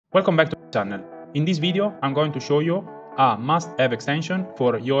Welcome back to the channel. In this video, I'm going to show you a must-have extension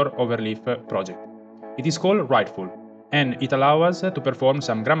for your Overleaf project. It is called Writefull, and it allows us to perform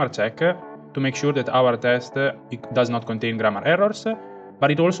some grammar check to make sure that our test does not contain grammar errors, but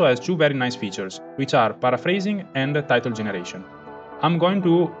it also has two very nice features, which are paraphrasing and title generation. I'm going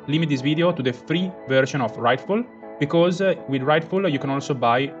to limit this video to the free version of Writefull, because with Writefull you can also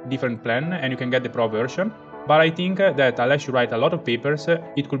buy different plan and you can get the pro version. But I think that unless you write a lot of papers,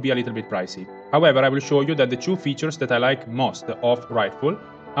 it could be a little bit pricey. However, I will show you that the two features that I like most of Writefull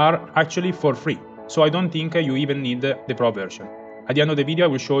are actually for free. So I don't think you even need the pro version. At the end of the video, I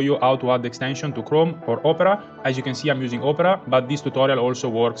will show you how to add the extension to Chrome or Opera. As you can see, I'm using Opera, but this tutorial also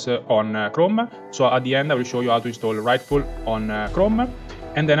works on Chrome. So at the end, I will show you how to install Writefull on Chrome,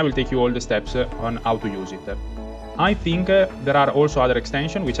 and then I will take you all the steps on how to use it. I think there are also other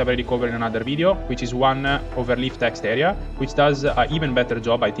extensions which I've already covered in another video, which is one Overleaf text area, which does an even better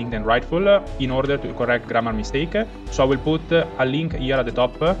job, I think, than Writefull in order to correct grammar mistake. So I will put a link here at the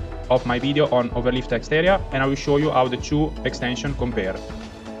top of my video on Overleaf text area, and I will show you how the two extensions compare.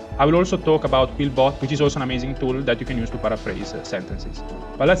 I will also talk about Quillbot, which is also an amazing tool that you can use to paraphrase sentences.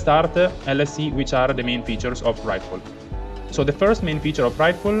 But let's start and let's see which are the main features of Writefull. So the first main feature of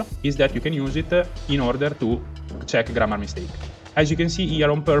Writefull is that you can use it in order to check grammar mistake. As you can see here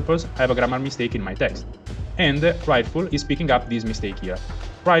on purpose, I have a grammar mistake in my text. And Writefull is picking up this mistake here.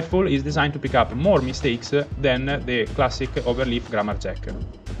 Writefull is designed to pick up more mistakes than the classic Overleaf grammar check.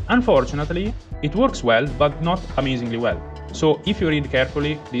 Unfortunately, it works well, but not amazingly well. So if you read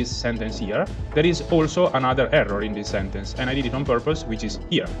carefully this sentence here, there is also another error in this sentence, and I did it on purpose, which is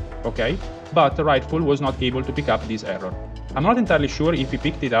here, okay? But Writefull was not able to pick up this error. I'm not entirely sure if he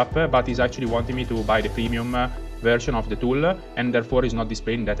picked it up, but he's actually wanting me to buy the premium version of the tool, and therefore is not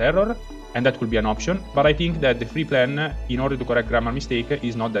displaying that error, and that could be an option. But I think that the free plan, in order to correct grammar mistake,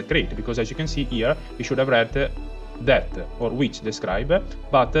 is not that great, because as you can see here, you should have read that or which describe,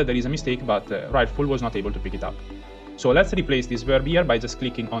 but there is a mistake, but Writefull was not able to pick it up. So let's replace this verb here by just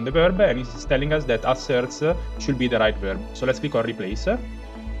clicking on the verb, and it's telling us that asserts should be the right verb. So let's click on replace.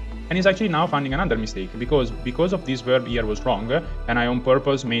 And it's actually now finding another mistake, because of this verb here was wrong, and I on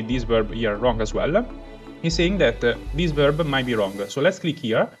purpose made this verb here wrong as well. He's saying that this verb might be wrong. So let's click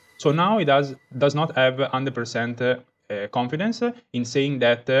here. So now it does not have 100% confidence in saying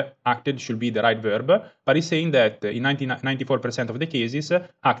that acted should be the right verb, but it's saying that in 94% of the cases,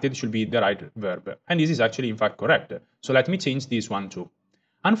 acted should be the right verb. And this is actually in fact correct. So let me change this one too.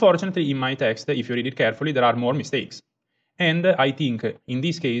 Unfortunately, in my text, if you read it carefully, there are more mistakes. And I think in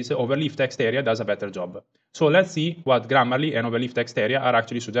this case, Overleaf text area does a better job. So let's see what Grammarly and Overleaf text area are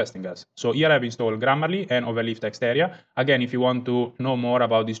actually suggesting us. So here I've installed Grammarly and Overleaf text area. Again, if you want to know more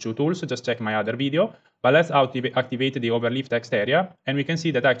about these two tools, just check my other video. But let's activate the Overleaf text area, and we can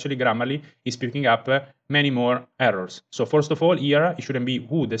see that actually Grammarly is picking up many more errors. So first of all, here it shouldn't be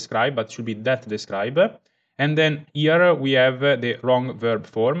who describe, but should be that describe. And then here we have the wrong verb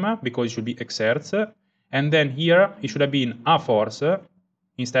form, because it should be exerts. And then here it should have been a force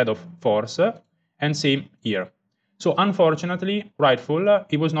instead of force, and same here. So unfortunately, Writefull,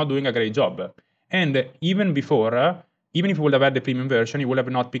 it was not doing a great job. And even before, even if you would have had the premium version, you would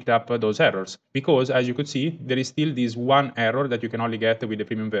have not picked up those errors, because as you could see, there is still this one error that you can only get with the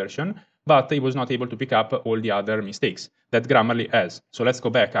premium version, but it was not able to pick up all the other mistakes that Grammarly has. So let's go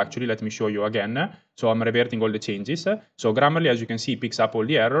back, actually, let me show you again. So I'm reverting all the changes. So Grammarly, as you can see, picks up all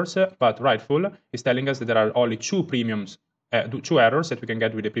the errors, but Writefull is telling us that there are only two errors that we can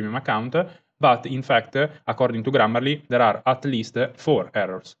get with the premium account, but in fact, according to Grammarly, there are at least 4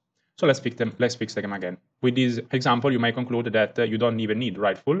 errors. So let's fix them again. With this example, you might conclude that you don't even need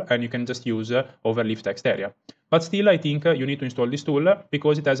Writefull, and you can just use Overleaf text area. But still, I think you need to install this tool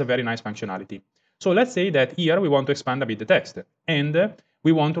because it has a very nice functionality. So let's say that here we want to expand a bit the text, and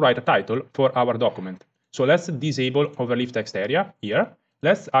we want to write a title for our document. So let's disable Overleaf text area here.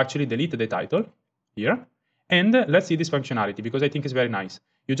 Let's actually delete the title here, and let's see this functionality, because I think it's very nice.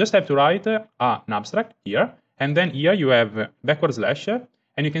 You just have to write an abstract here, and then here you have backward slash,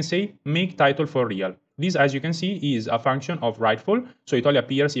 and you can say make title for real. This, as you can see, is a function of Writefull, so it only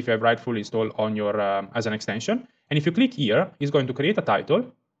appears if you have Writefull installed on your as an extension. And if you click here, it's going to create a title,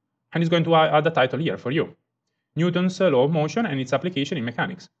 and it's going to add a title here for you. Newton's law of motion and its application in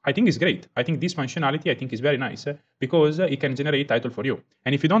mechanics. I think it's great. I think this functionality is very nice, because it can generate title for you.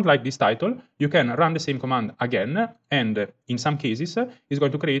 And if you don't like this title, you can run the same command again, and in some cases, it's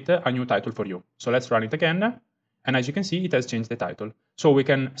going to create a new title for you. So let's run it again. And as you can see, it has changed the title. So we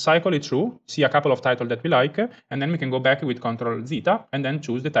can cycle it through, see a couple of titles that we like, and then we can go back with Ctrl Zeta and then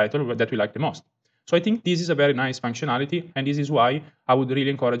choose the title that we like the most. So I think this is a very nice functionality, and this is why I would really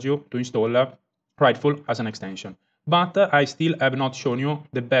encourage you to install Writefull as an extension. But I still have not shown you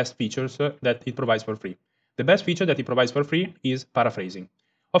the best features that it provides for free. The best feature that it provides for free is paraphrasing.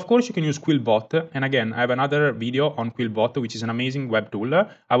 Of course, you can use Quillbot, and again, I have another video on Quillbot, which is an amazing web tool.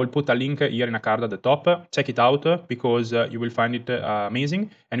 I will put a link here in a card at the top. Check it out because you will find it amazing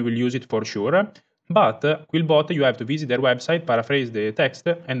and you will use it for sure. But Quillbot, you have to visit their website, paraphrase the text,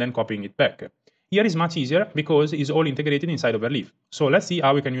 and then copying it back. Here is much easier because it's all integrated inside Overleaf. So let's see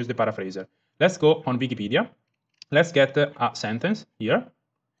how we can use the paraphraser. Let's go on Wikipedia. Let's get a sentence here.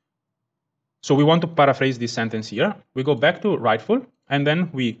 So we want to paraphrase this sentence here. We go back to Writefull, and then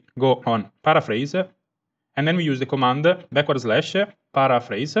we go on paraphrase, and then we use the command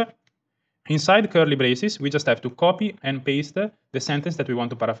 /paraphrase. Inside curly braces, we just have to copy and paste the sentence that we want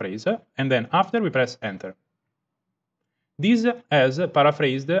to paraphrase, and then after we press enter. This has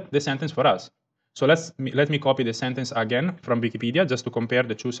paraphrased the sentence for us. So let me copy the sentence again from Wikipedia just to compare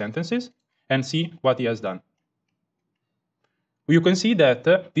the two sentences and see what he has done. You can see that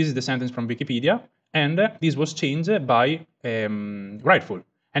this is the sentence from Wikipedia, and this was changed by Writefull.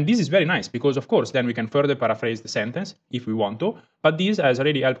 And this is very nice because, of course, then we can further paraphrase the sentence if we want to, but this has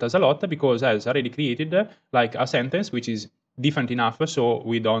already helped us a lot because it has already created like a sentence which is different enough so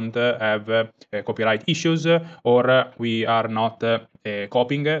we don't have copyright issues or we are not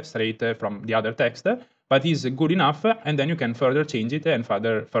copying straight from the other text, but is good enough, and then you can further change it and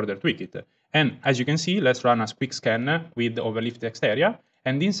further tweak it. And as you can see, let's run a quick scan with the Overleaf text area,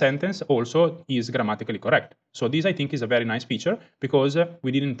 and this sentence also is grammatically correct. So this, I think, is a very nice feature because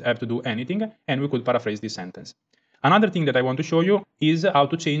we didn't have to do anything and we could paraphrase this sentence. Another thing that I want to show you is how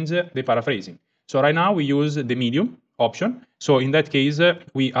to change the paraphrasing. So right now we use the medium option. So in that case,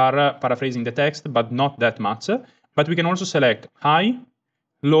 we are paraphrasing the text, but not that much. But we can also select high,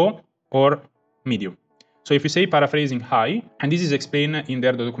 low, or medium. So if you say paraphrasing high, and this is explained in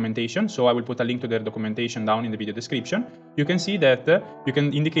their documentation, so I will put a link to their documentation down in the video description, you can see that you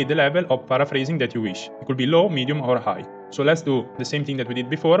can indicate the level of paraphrasing that you wish. It could be low, medium, or high. So let's do the same thing that we did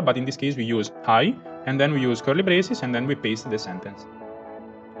before, but in this case we use high, and then we use curly braces, and then we paste the sentence.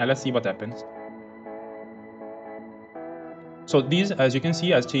 And let's see what happens. So this, as you can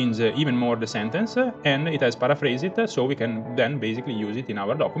see, has changed even more the sentence, and it has paraphrased it, so we can then basically use it in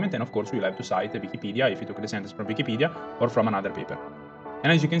our document, and of course we'll have to cite Wikipedia if you took the sentence from Wikipedia or from another paper.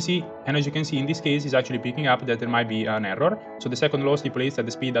 And as you can see in this case, it's actually picking up that there might be an error. So the second law stipulates that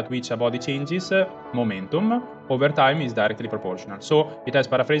the speed at which a body changes momentum over time is directly proportional. So it has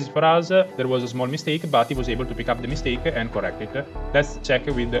paraphrased for us, there was a small mistake, but it was able to pick up the mistake and correct it. Let's check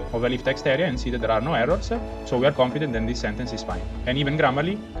with the Overleaf text area and see that there are no errors. So we are confident that this sentence is fine. And even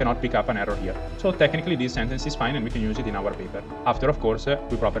Grammarly cannot pick up an error here. So technically this sentence is fine and we can use it in our paper. After, of course,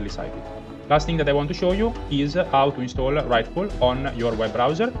 we properly cite it. Last thing that I want to show you is how to install Writefull on your web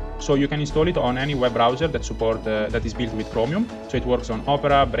browser. So you can install it on any web browser that that is built with Chromium. So it works on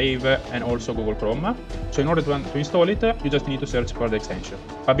Opera, Brave, and also Google Chrome. So in order to install it, you just need to search for the extension.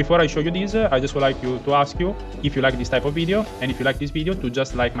 But before I show you this, I just would like to ask you if you like this type of video, and if you like this video, to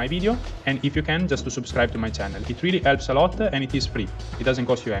just like my video, and if you can, just to subscribe to my channel. It really helps a lot, and it is free. It doesn't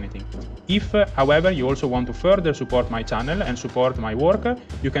cost you anything. If, however, you also want to further support my channel and support my work,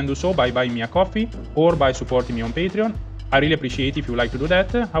 you can do so by buying me a coffee or by supporting me on Patreon. I really appreciate if you like to do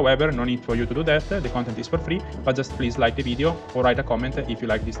that. However, no need for you to do that. The content is for free, but just please like the video or write a comment if you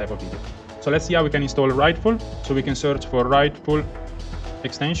like this type of video. So let's see how we can install Writefull. So we can search for Writefull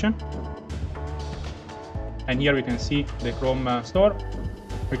extension. And here we can see the Chrome store.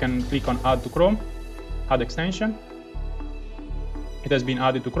 We can click on Add to Chrome, Add extension. It has been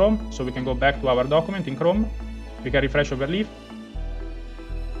added to Chrome, so we can go back to our document in Chrome. We can refresh Overleaf.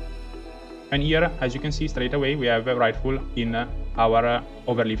 And here, as you can see straight away, we have Writefull in our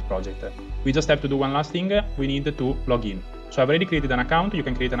Overleaf project. We just have to do one last thing. We need to log in. So I've already created an account. You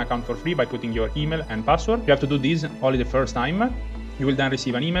can create an account for free by putting your email and password. You have to do this only the first time. You will then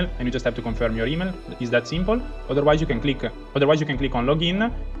receive an email, and you just have to confirm your email. It's that simple. Otherwise, you can click on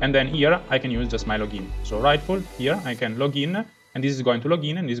login, and then here I can use just my login. So Writefull, here I can log in, and this is going to log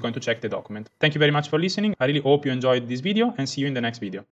in, and this is going to check the document. Thank you very much for listening. I really hope you enjoyed this video, and see you in the next video.